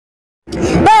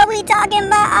we talking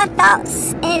about our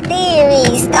thoughts and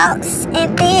theories, thoughts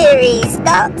and theories,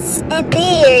 thoughts and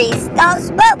theories, thoughts.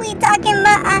 What we talking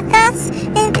about our thoughts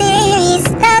and theories,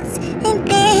 thoughts and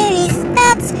theories,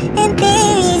 thoughts and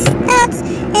theories, thoughts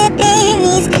and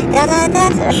theories. Da, da,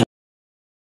 da.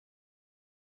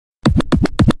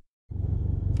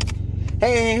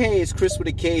 Hey, it's Chris with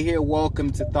a K here.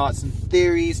 Welcome to Thoughts and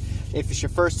Theories. If it's your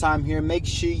first time here, make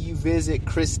sure you visit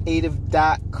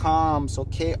chrisative.com. So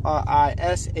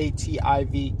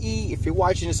Krisattive. If you're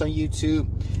watching this on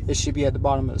YouTube, it should be at the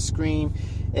bottom of the screen.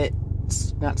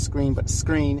 It's not screen, but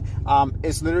screen.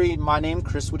 It's literally my name,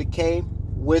 Chris with a K,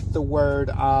 with the word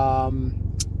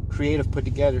creative put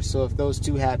together. So if those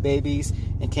two had babies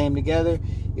and came together,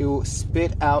 it will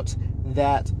spit out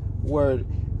that word.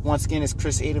 Once again, it's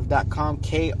chrisative.com,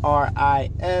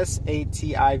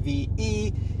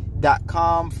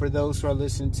 Krisattive.com, for those who are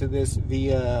listening to this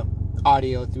via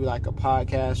audio through like a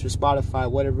podcast or Spotify,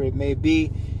 whatever it may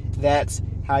be. That's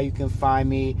how you can find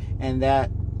me, and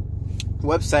that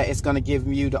website is going to give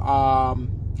you the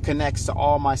connects to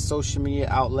all my social media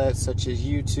outlets such as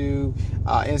YouTube,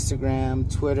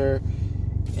 Instagram, Twitter,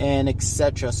 and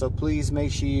etc. So please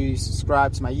make sure you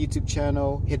subscribe to my YouTube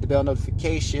channel, hit the bell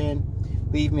notification,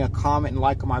 leave me a comment and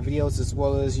like on my videos, as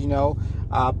well as,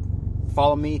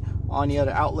 follow me on the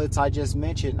other outlets I just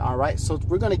mentioned. All right, so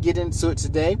we're going to get into it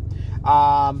today.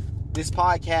 This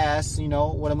podcast,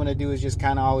 what I'm going to do is just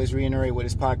kind of always reiterate what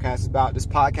this podcast is about. This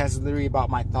podcast is literally about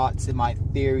my thoughts and my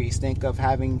theories. Think of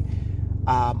having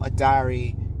a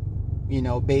diary,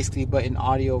 basically, but in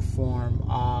audio form,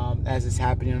 as it's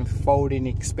happening, unfolding,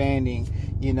 expanding,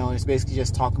 and it's basically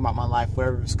just talking about my life,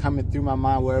 whatever's coming through my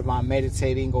mind, wherever I'm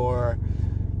meditating, or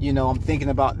I'm thinking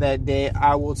about that day,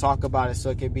 I will talk about it.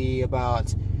 So it could be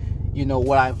about,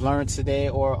 what I've learned today,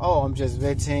 or, I'm just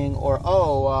venting, or,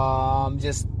 I'm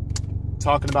just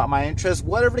talking about my interests,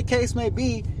 whatever the case may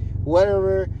be,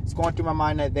 whatever is going through my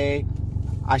mind that day,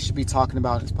 I should be talking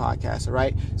about in this podcast, all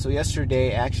right? So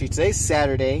today's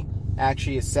Saturday,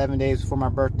 it's 7 days before my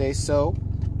birthday, so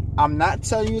I'm not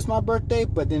telling you it's my birthday,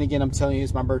 but then again, I'm telling you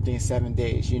it's my birthday in 7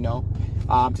 days,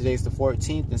 Today's the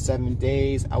 14th. In 7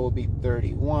 days, I will be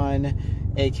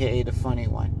 31, aka the funny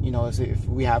one. If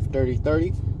we have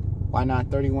 30-30, why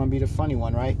not 31 be the funny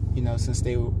one, right? Since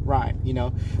they rhyme,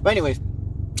 But anyways,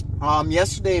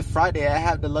 yesterday, Friday, I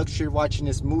had the luxury of watching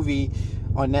this movie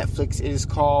on Netflix. It is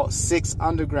called Six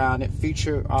Underground. It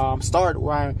starred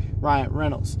Ryan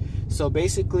Reynolds. So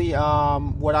basically,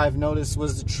 what I've noticed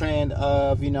was the trend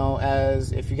of,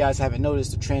 as if you guys haven't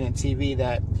noticed, the trend in TV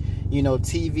that,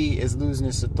 TV is losing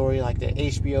its authority, like the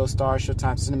HBO, Star,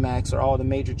 Showtime, Cinemax, or all the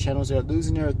major channels are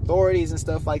losing their authorities and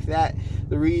stuff like that.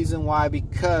 The reason why,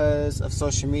 because of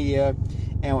social media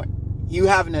and you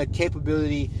having the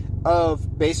capability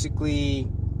of basically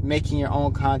making your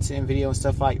own content, video and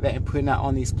stuff like that, and putting out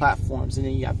on these platforms. And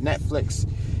then you have Netflix,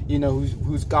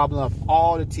 who's gobbling up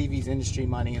all the TV's industry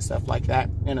money and stuff like that,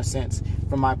 in a sense,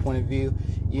 from my point of view.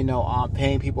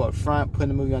 Paying people up front,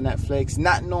 putting a movie on Netflix,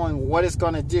 not knowing what it's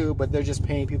going to do, but they're just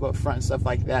paying people up front and stuff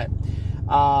like that.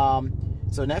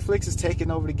 So Netflix is taking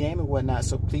over the game and whatnot.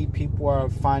 So people are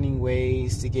finding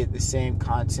ways to get the same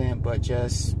content, but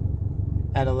just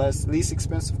at a least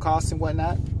expensive cost and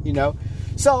whatnot,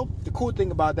 So the cool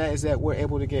thing about that is that we're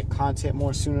able to get content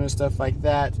more sooner and stuff like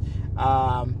that.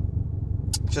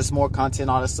 Just more content,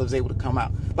 all that stuff is able to come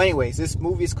out. But anyways, this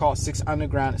movie is called Six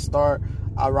Underground. It starred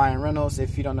Ryan Reynolds.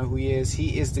 If you don't know who he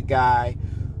is the guy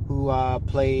who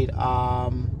played,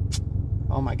 oh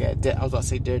my God, I was about to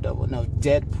say Daredevil. No,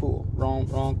 Deadpool.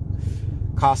 Wrong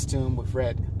costume with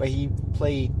red. But he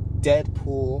played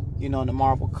Deadpool, in the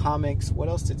Marvel comics. What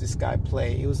else did this guy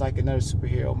play? It was like another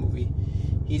superhero movie.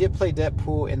 He did play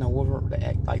Deadpool in the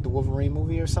Wolverine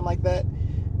movie or something like that.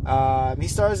 He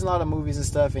stars in a lot of movies and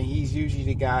stuff, and he's usually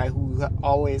the guy who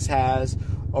always has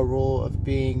a role of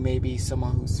being maybe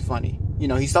someone who's funny.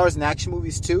 He stars in action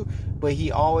movies too, but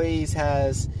he always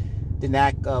has the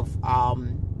knack of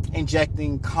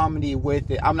injecting comedy with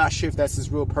it. I'm not sure if that's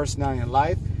his real personality in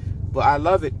life, but I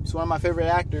love it. He's one of my favorite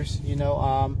actors,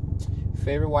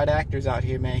 favorite white actors out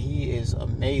here, man. He is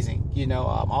amazing.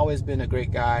 Always been a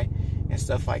great guy and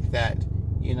stuff like that.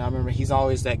 I remember he's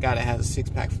always that guy that has a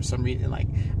six-pack for some reason. Like,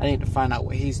 I need to find out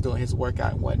what he's doing, his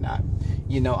workout and whatnot.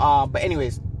 But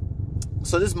anyways,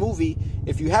 so this movie,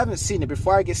 if you haven't seen it,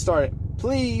 before I get started,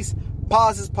 please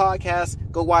pause this podcast,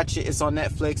 go watch it. It's on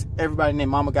Netflix. Everybody named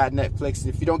Mama got Netflix.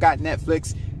 If you don't got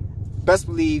Netflix, best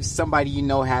believe somebody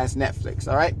has Netflix,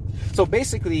 all right? So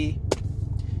basically,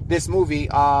 this movie,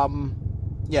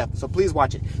 so please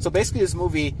watch it. So basically, this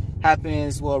movie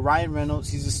happens, well, Ryan Reynolds,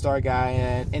 he's a star guy,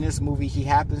 and in this movie, he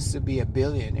happens to be a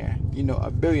billionaire. You know,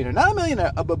 a billionaire. Not a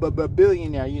millionaire, a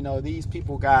billionaire. You know, these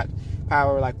people got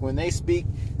power. Like, when they speak,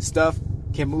 stuff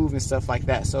can move and stuff like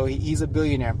that. So he's a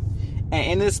billionaire.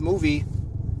 And in this movie,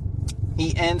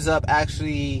 he ends up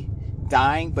actually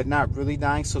dying, but not really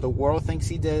dying. So the world thinks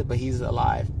he did, but he's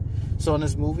alive. So in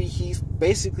this movie, he's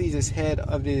basically this head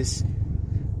of this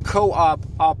co-op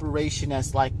operation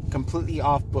that's like completely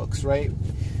off books, right?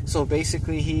 So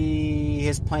basically,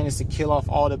 his plan is to kill off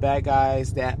all the bad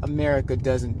guys that America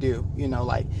doesn't do. You know,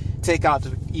 like take out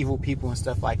the evil people and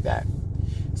stuff like that.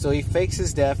 So he fakes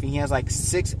his death, and he has like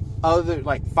 5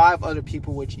 other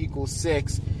people, which equals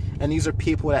 6. And these are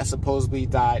people that supposedly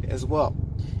died as well.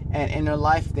 And in their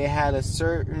life, they had a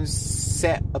certain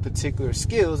set of particular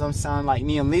skills. I'm sounding like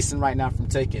Liam Neeson right now from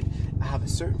Taken. I have a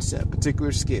certain set of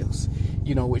particular skills,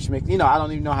 you know, which make, you know, I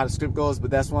don't even know how the script goes,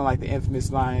 but that's one of like the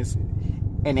infamous lines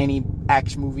in any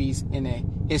action movies in the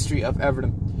history of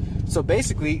Everton. So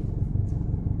basically,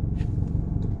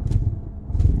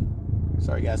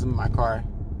 sorry guys, I'm in my car.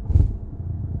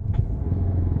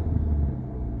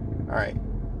 All right.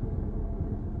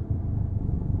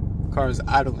 Car is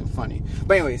idling funny.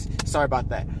 But anyways, sorry about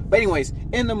that. But anyways,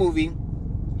 in the movie,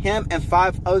 him and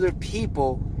 5 other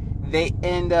people, they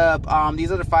end up,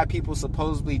 these other 5 people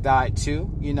supposedly died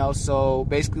too, you know. So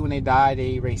basically when they die,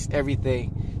 they erase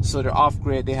everything. So they're off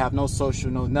grid. They have no social,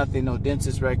 no nothing, no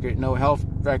dentist record, no health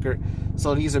record.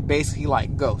 So these are basically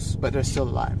like ghosts, but they're still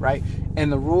alive, right?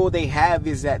 And the rule they have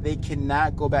is that they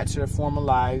cannot go back to their former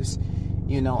lives.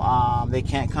 You know, they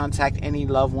can't contact any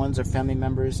loved ones or family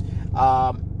members.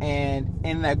 And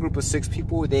in that group of 6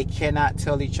 people, they cannot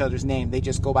tell each other's name. They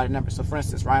just go by the number. So for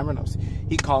instance, Ryan Reynolds,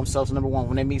 he calls himself number 1.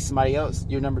 When they meet somebody else,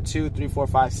 you're number 2, 3, 4,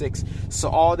 5, 6. So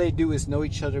all they do is know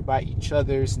each other by each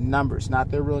other's numbers, not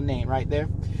their real name right there.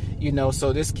 You know,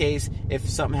 so this case, if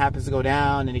something happens to go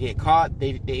down and they get caught,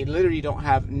 they literally don't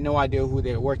have no idea who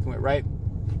they're working with, right?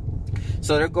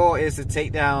 So their goal is to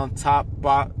take down top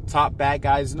bad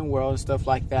guys in the world and stuff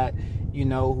like that, you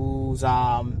know, who's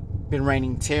been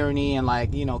reigning tyranny and,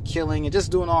 like, you know, killing and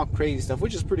just doing all crazy stuff,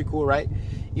 which is pretty cool, right?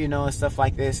 You know, and stuff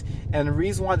like this. And the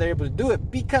reason why they're able to do it,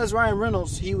 because Ryan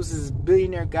Reynolds, he was this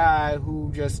billionaire guy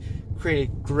who just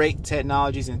created great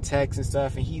technologies and techs and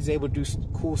stuff, and he's able to do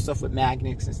cool stuff with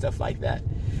magnets and stuff like that.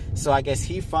 So I guess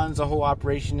he funds the whole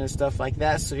operation and stuff like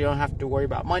that, so you don't have to worry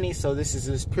about money. So this is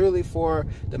just purely for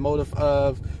the motive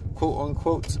of, quote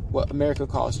unquote, what America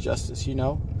calls justice, you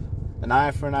know? An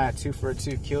eye for an eye, a tooth for a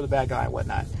tooth, kill the bad guy and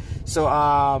whatnot. So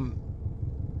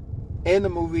in the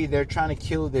movie, they're trying to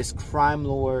kill this crime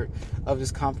lord of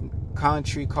this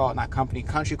country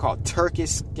called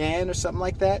Turkestan or something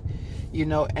like that. You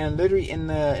know, and literally in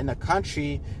the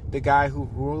country, the guy who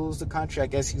rules the country, I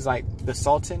guess he's like the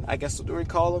Sultan, I guess what we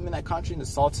call him in that country. The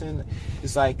Sultan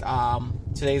is like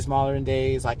today's modern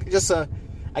days, like just a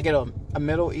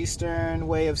Middle Eastern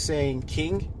way of saying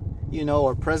king, you know,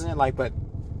 or president, like, but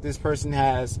this person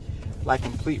has like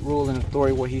complete rule and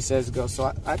authority where he says go.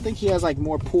 So I think he has like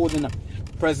more pull than the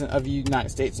president of the United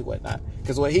States or whatnot,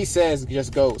 because what he says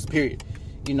just goes, period.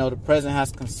 You know, the president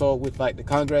has to consult with like the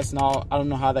Congress and all. I don't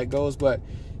know how that goes, but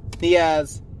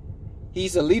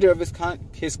he's a leader of his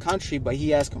country, but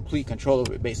he has complete control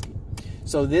over it, basically.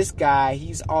 So this guy,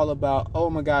 he's all about,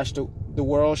 oh my gosh, the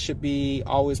world should be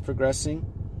always progressing,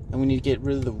 and we need to get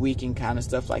rid of the weak and kind of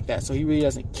stuff like that. So he really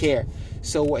doesn't care.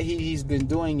 So what he's been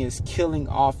doing is killing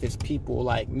off his people,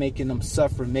 like making them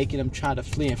suffer, making them try to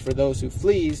flee. And for those who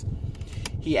flees,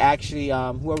 he actually,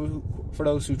 for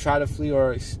those who try to flee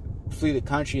or flee the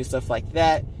country and stuff like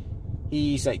that,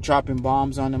 he's like dropping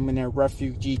bombs on them in their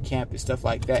refugee camp and stuff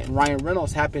like that. And Ryan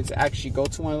Reynolds happened to actually go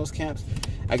to one of those camps.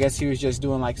 I guess he was just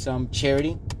doing like some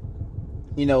charity,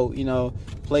 you know,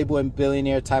 playboy and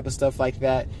billionaire type of stuff like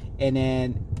that. And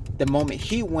then the moment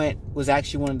he went was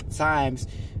actually one of the times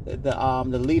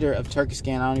the leader of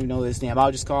Turkestan, I don't even know his name,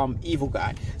 I'll just call him Evil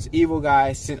Guy. So Evil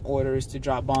Guy sent orders to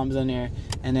drop bombs on there,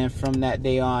 and then from that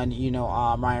day on, you know,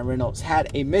 Ryan Reynolds had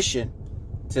a mission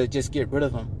to just get rid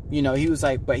of him. You know, he was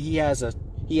like, but he has a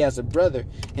brother,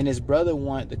 and his brother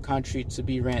wanted the country to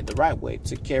be ran the right way,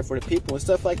 to care for the people and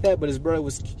stuff like that. But his brother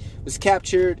was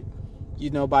captured, you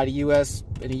know, by the U.S.,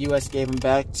 and the U.S. gave him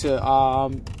back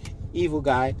to Evil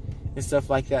Guy and stuff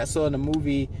like that. So in the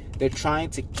movie, they're trying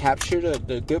to capture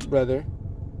the good brother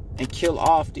and kill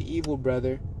off the evil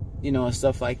brother, you know, and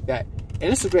stuff like that.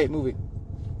 And it's a great movie.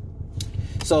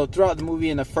 So throughout the movie,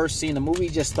 in the first scene, the movie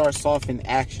just starts off in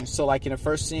action. So like in the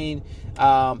first scene,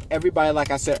 everybody,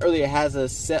 like I said earlier, has a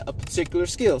set of particular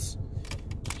skills.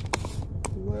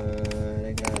 What?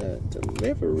 I got a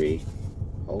delivery.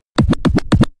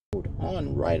 Hold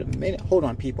on right a minute. Hold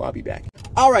on, people. I'll be back.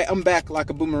 All right, I'm back like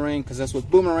a boomerang because that's what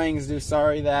boomerangs do.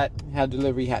 Sorry that had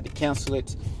delivery, had to cancel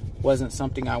it. Wasn't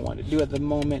something I wanted to do at the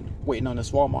moment. Waiting on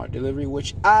this Walmart delivery,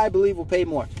 which I believe will pay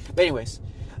more. But anyways,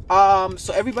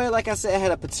 so everybody, like I said,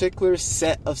 had a particular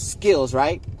set of skills,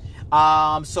 right?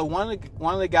 So one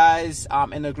of the guys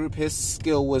in the group, his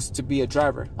skill was to be a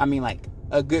driver. I mean, like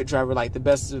a good driver, like the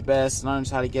best of the best,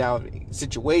 learns how to get out of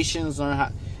situations,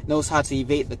 knows how to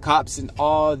evade the cops and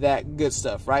all that good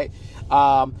stuff, right?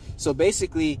 So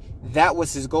basically that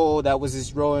was his goal, that was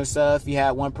his role and stuff. You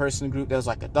had one person in the group that was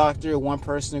like a doctor, one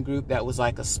person in the group that was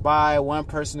like a spy, one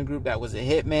person in the group that was a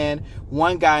hitman,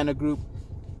 one guy in the group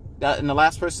and the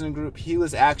last person in the group, he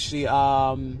was actually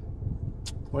a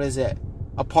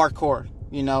parkour.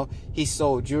 You know, he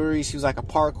sold jewelry. He was like a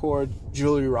parkour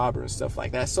jewelry robber and stuff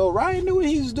like that. So Ryan knew what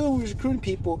he was doing. He was recruiting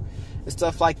people and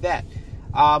stuff like that.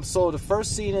 So the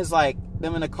first scene is like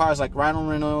them in the cars, like Ryan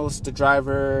Reynolds, the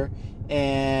driver,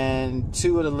 and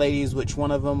two of the ladies, which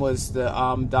one of them was the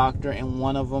doctor and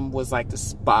one of them was like the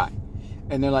spy.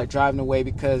 And they're like driving away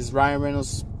because Ryan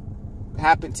Reynolds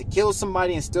happened to kill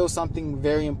somebody and steal something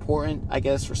very important, I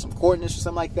guess, for some coordinates or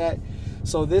something like that.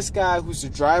 So this guy who's the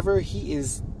driver,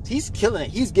 he's killing it.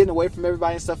 He's getting away from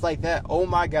everybody and stuff like that. Oh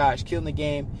my gosh, killing the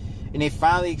game. And they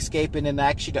finally escape, and then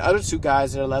actually the other two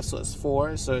guys that are left, so it's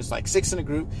 4. So it's like 6 in the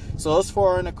group. So those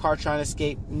 4 are in the car trying to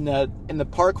escape. And the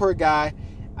parkour guy,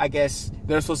 I guess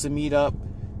they're supposed to meet up.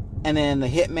 And then the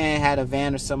hitman had a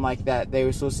van or something like that. They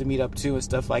were supposed to meet up too and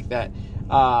stuff like that.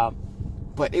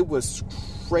 But it was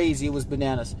crazy. It was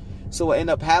bananas. So what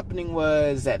ended up happening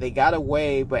was that they got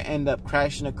away, but ended up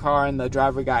crashing a car, and the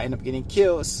driver guy ended up getting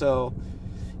killed. So,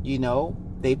 you know,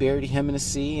 they buried him in the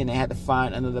sea, and they had to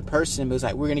find another person. It was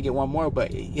like, we're going to get one more,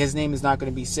 but his name is not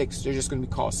going to be 6. They're just going to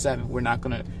be called 7. We're not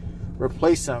going to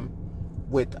replace him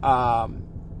with the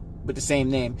same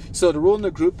name. So the rule in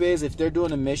the group is if they're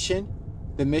doing a mission,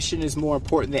 the mission is more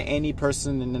important than any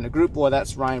person in the group. Well,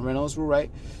 that's Ryan Reynolds' rule,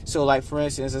 right? So, like, for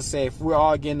instance, let's say if we're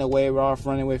all getting away, we're all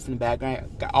running away from the bad guy,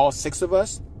 got all 6 of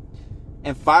us,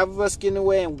 and 5 of us getting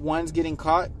away and 1's getting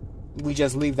caught, we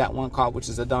just leave that one caught, which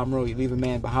is a dumb rule. You leave a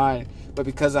man behind. But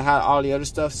because of how all the other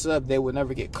stuff's set up, they would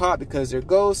never get caught because they're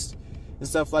ghosts and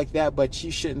stuff like that. But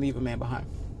you shouldn't leave a man behind.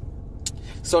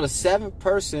 So the 7th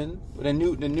person, the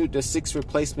 6th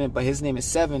replacement, but his name is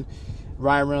 7.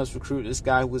 Ryan Reynolds recruited this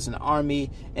guy who was in the army,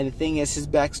 and the thing is, his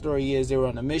backstory is they were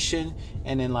on a mission,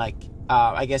 and then like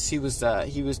I guess he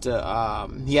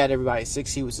had everybody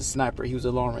 6. He was a sniper. He was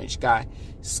a long range guy,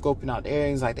 scoping out the area.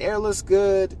 He's like, the air looks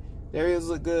good. The areas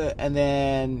look good. And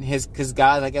then his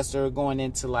guys, I guess they were going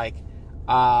into like,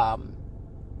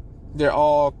 they're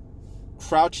all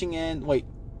crouching in,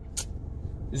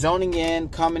 zoning in,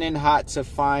 coming in hot to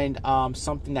find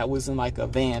something that was in like a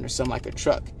van or something, like a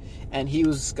truck. And he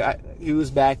was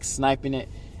back sniping it,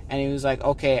 and he was like,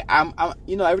 okay, I'm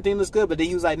you know, everything looks good. But then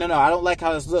he was like, no, I don't like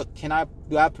how this look. Do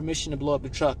I have permission to blow up the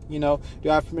truck? You know, do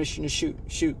I have permission to shoot?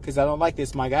 Because I don't like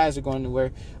this. My guys are going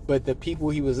nowhere. But the people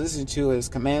he was listening to, his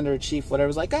commander, chief, whatever,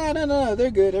 was like, no,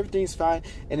 they're good. Everything's fine.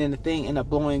 And then the thing ended up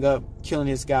blowing up, killing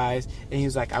his guys. And he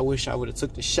was like, I wish I would have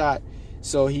took the shot.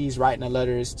 So he's writing the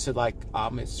letters to like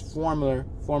his former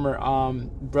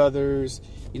brothers,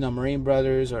 you know, Marine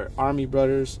brothers or Army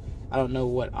brothers. I don't know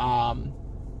what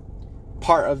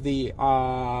part of the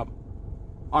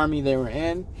army they were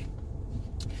in.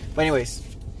 But anyways,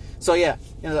 so yeah,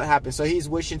 that happened. So he's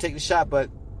wishing to take the shot, but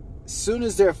as soon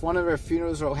as if one of their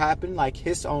funerals will happen, like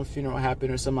his own funeral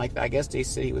happened or something like that, I guess they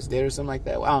said he was dead or something like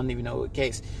that. Well, I don't even know what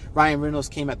case. Ryan Reynolds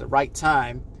came at the right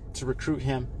time to recruit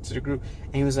him to the group,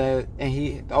 and he was the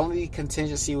only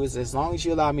contingency was, as long as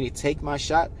you allow me to take my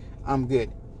shot, I'm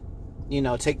good. You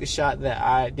know, take the shot that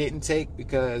I didn't take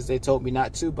because they told me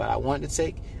not to, but I wanted to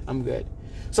take, I'm good.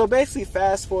 So basically,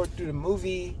 fast forward through the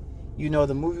movie, you know,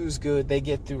 the movie was good. They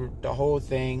get through the whole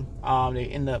thing. They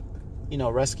end up, you know,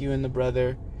 rescuing the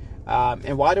brother.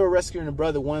 And while they were rescuing the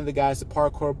brother, one of the guys, the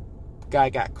parkour guy,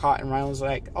 got caught, and Ryan was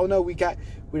like, oh no,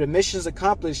 the mission's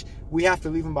accomplished, we have to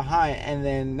leave him behind. And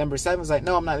then number 7 was like,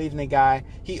 no, I'm not leaving the guy.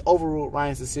 He overruled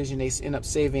Ryan's decision. They end up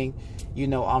saving, you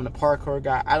know, the parkour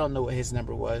guy. I don't know what his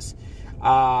number was.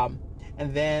 And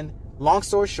then, long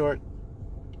story short,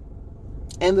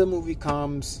 end of the movie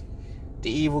comes,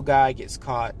 the evil guy gets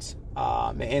caught,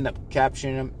 they end up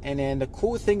capturing him. And then the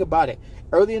cool thing about it,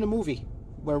 early in the movie,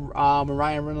 when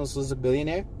Ryan Reynolds was a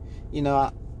billionaire, you know,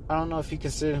 I don't know if he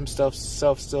considered himself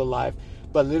still alive,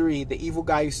 but literally the evil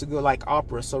guy used to go like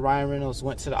opera. So Ryan Reynolds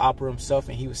went to the opera himself,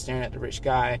 and he was staring at the rich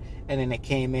guy, and then they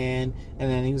came in,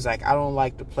 and then he was like, I don't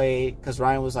like to play, because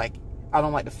Ryan was like, I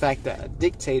don't like the fact that a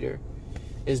dictator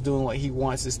is doing what he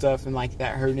wants and stuff, and like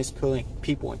that, hurting his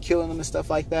people and killing them and stuff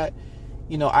like that.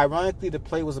 You know, ironically, the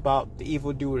play was about the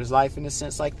evildoer's life in a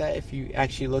sense like that, if you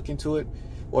actually look into it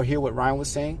or hear what Ryan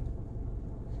was saying.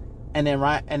 And then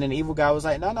the evil guy was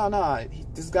like, no,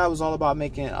 this guy was all about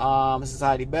making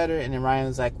society better. And then Ryan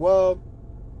was like, well,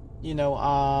 you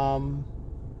know,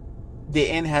 the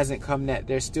end hasn't come yet.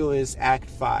 There still is Act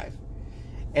 5.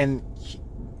 And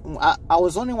I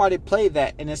was wondering why they played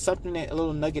that, and it's something that, a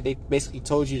little nugget they basically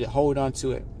told you to hold on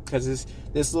to it, because it's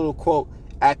this little quote,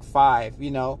 Act 5, you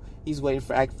know, he's waiting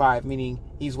for Act 5, meaning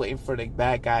he's waiting for the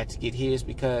bad guy to get his,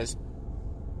 because,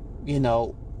 you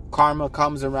know, karma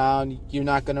comes around. You're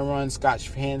not going to run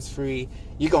scotch hands free.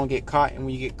 You're going to get caught, and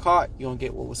when you get caught, you're going to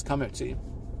get what was coming to you.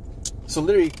 So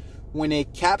literally, when they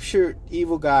captured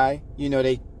evil guy, you know,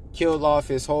 they killed off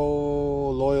his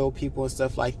whole loyal people and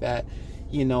stuff like that.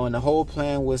 You know, and the whole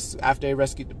plan was, after they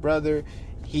rescued the brother,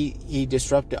 he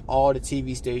disrupted all the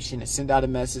TV station and sent out a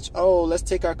message, oh, let's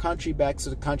take our country back, so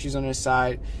the country's on their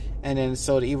side. And then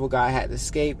so the evil guy had to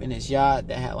escape in his yacht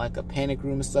that had like a panic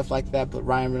room and stuff like that. But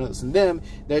Ryan Reynolds and them,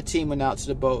 their team went out to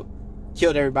the boat,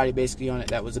 killed everybody basically on it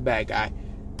that was a bad guy,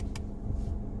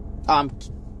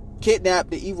 kidnapped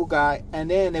the evil guy, and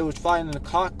then they was flying in the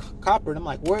copper, and I'm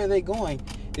like, where are they going?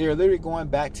 They're literally going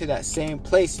back to that same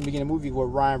place in the beginning of the movie where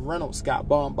Ryan Reynolds got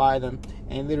bumped by them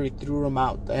and literally threw him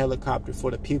out the helicopter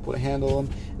for the people to handle him.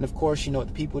 And of course, you know what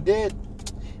the people did?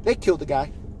 They killed the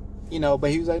guy. You know,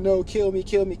 but he was like, no, kill me,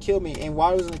 kill me, kill me. And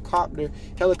while he was in the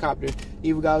helicopter, the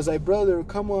evil guy was like, brother,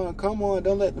 come on,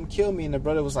 don't let them kill me. And the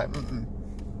brother was like,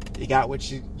 you got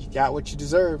what you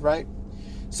deserve, right?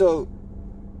 So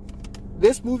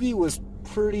this movie was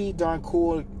pretty darn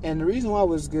cool, and the reason why it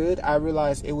was good, I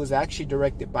realized it was actually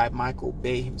directed by Michael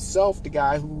Bay himself, the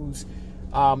guy who's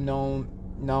known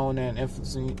and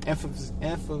infamously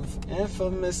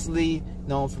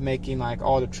known for making like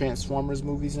all the Transformers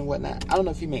movies and whatnot. I don't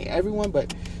know if he made everyone,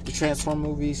 but the Transformers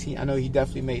movies, I know he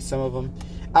definitely made some of them.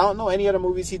 I don't know any other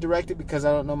movies he directed because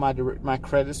I don't know my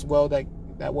credits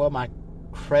that well. My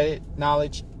credit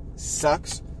knowledge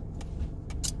sucks.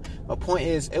 My point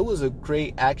is, it was a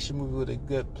great action movie with a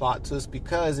good plot twist,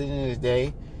 because at the end of the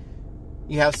day,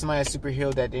 you have somebody, a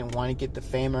superhero, that didn't want to get the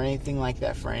fame or anything like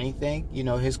that for anything. You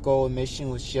know, his goal and mission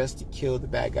was just to kill the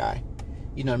bad guy,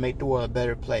 you know, to make the world a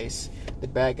better place. The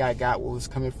bad guy got what was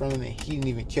coming from him, and he didn't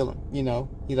even kill him, you know,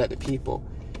 he let the people.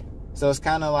 So it's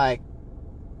kind of like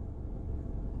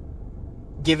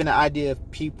giving the idea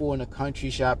of people in a country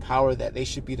should have power, that they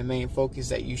should be the main focus,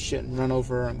 that you shouldn't run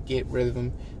over and get rid of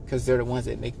them, because they're the ones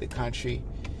that make the country.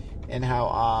 And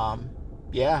how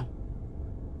yeah,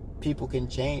 people can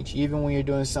change. Even when you're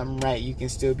doing something right, you can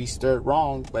still be stirred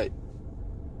wrong, but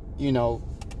you know,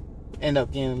 end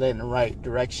up getting led in the right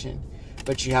direction.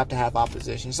 But you have to have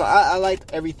opposition. So I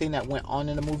liked everything that went on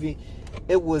in the movie.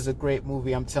 It was a great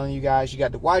movie. I'm telling you guys, you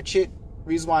got to watch it.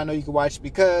 Reason why I know you can watch it,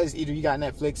 because either you got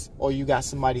Netflix or you got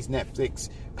somebody's Netflix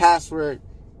password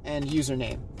and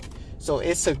username. So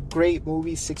it's a great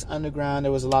movie, Six Underground.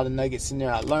 There was a lot of nuggets in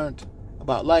there I learned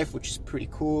about life, which is pretty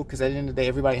cool, because at the end of the day,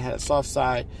 everybody had a soft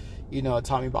side. You know, it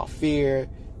taught me about fear.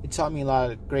 It taught me a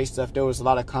lot of great stuff. There was a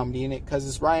lot of comedy in it, because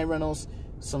it's Ryan Reynolds.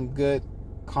 Some good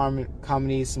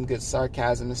comedy, some good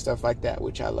sarcasm and stuff like that,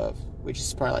 which I love. Which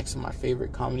is probably like some of my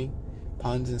favorite comedy,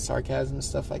 puns and sarcasm and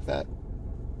stuff like that.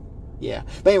 Yeah.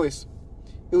 But anyways,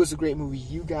 it was a great movie.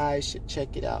 You guys should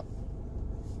check it out.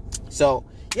 So,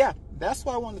 yeah, that's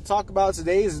what I wanted to talk about.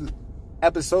 Today's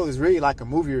episode is really like a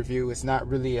movie review. It's not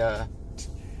really a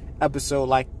episode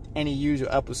like any usual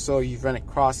episode you've run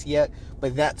across yet.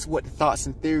 But that's what the thoughts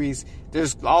and theories.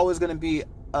 There's always going to be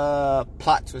a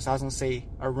plot twist. I was going to say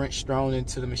a wrench thrown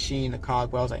into the machine, the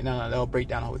cog, but I was like, no, that'll break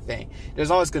down the whole thing.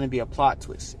 There's always going to be a plot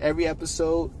twist. Every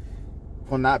episode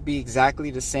will not be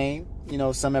exactly the same. You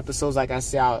know, some episodes, like I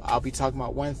said, I'll be talking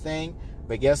about one thing,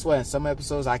 but guess what? In some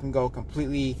episodes, I can go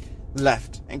completely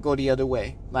left and go the other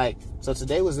way. Like, so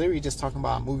today was literally just talking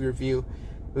about a movie review.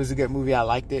 It was a good movie. I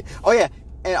liked it. Oh, yeah.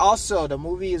 And also, the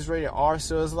movie is rated R,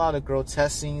 so there's a lot of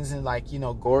grotesque scenes and, like, you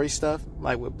know, gory stuff,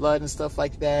 like with blood and stuff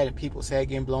like that, and people's head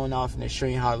getting blown off, and they're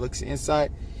showing you how it looks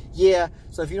inside. Yeah,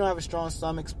 so if you don't have a strong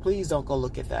stomach, please don't go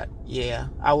look at that. Yeah,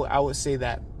 I would say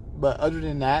that. But other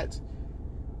than that,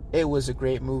 it was a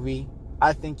great movie.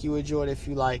 I think you enjoyed it if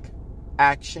you like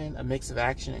action, a mix of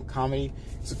action and comedy.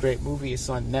 It's a great movie. It's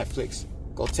on Netflix.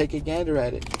 Go take a gander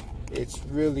at it. It's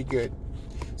really good.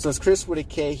 So it's Chris with a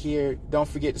K here. Don't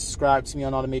forget to subscribe to me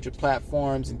on all the major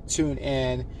platforms and tune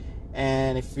in.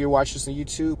 And if you're watching this on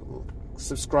YouTube,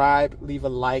 subscribe, leave a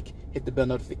like, hit the bell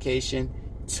notification.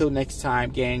 Till next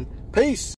time, gang. Peace.